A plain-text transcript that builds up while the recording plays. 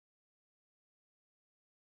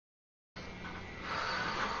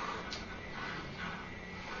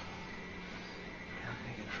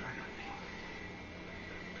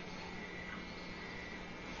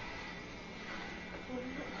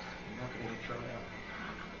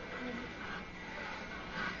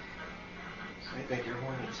I think you're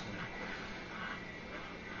horny tonight.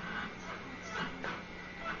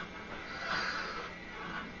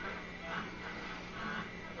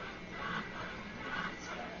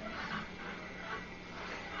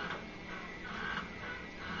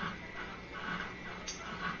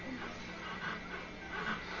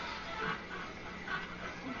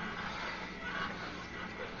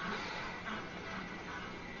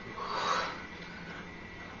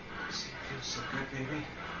 Feels so good, baby.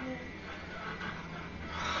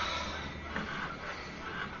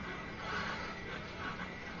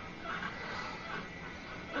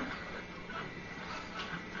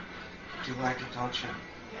 You like it, don't you?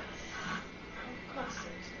 Yes. Of course I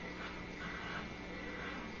do.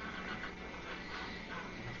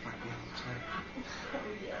 You gonna fuck me all the time? Oh,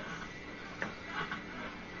 yes.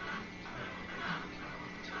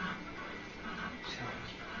 Tell me.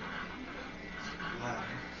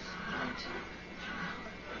 Louder. I want you to put your heart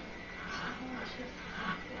in it. I want you to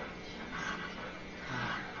fuck every chance you get.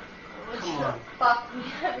 Louder. I want Come you on. to fuck me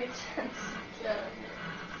every chance you get.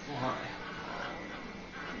 Why?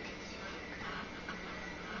 Because you feel good.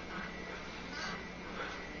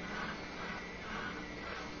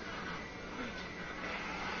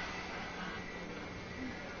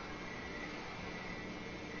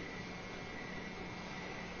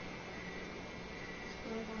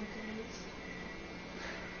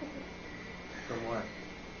 From what?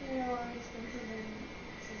 You know, this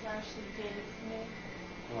is actually gay for me.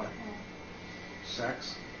 What? Oh.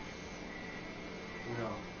 Sex? No.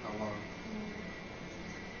 How long?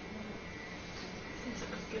 Since it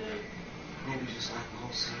was good. Maybe you just like the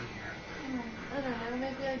whole scene here. I don't know,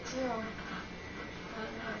 maybe I do. I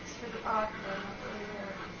don't know, it's really awkward, not really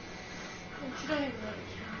there. But you don't even really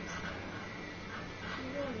count. You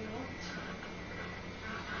really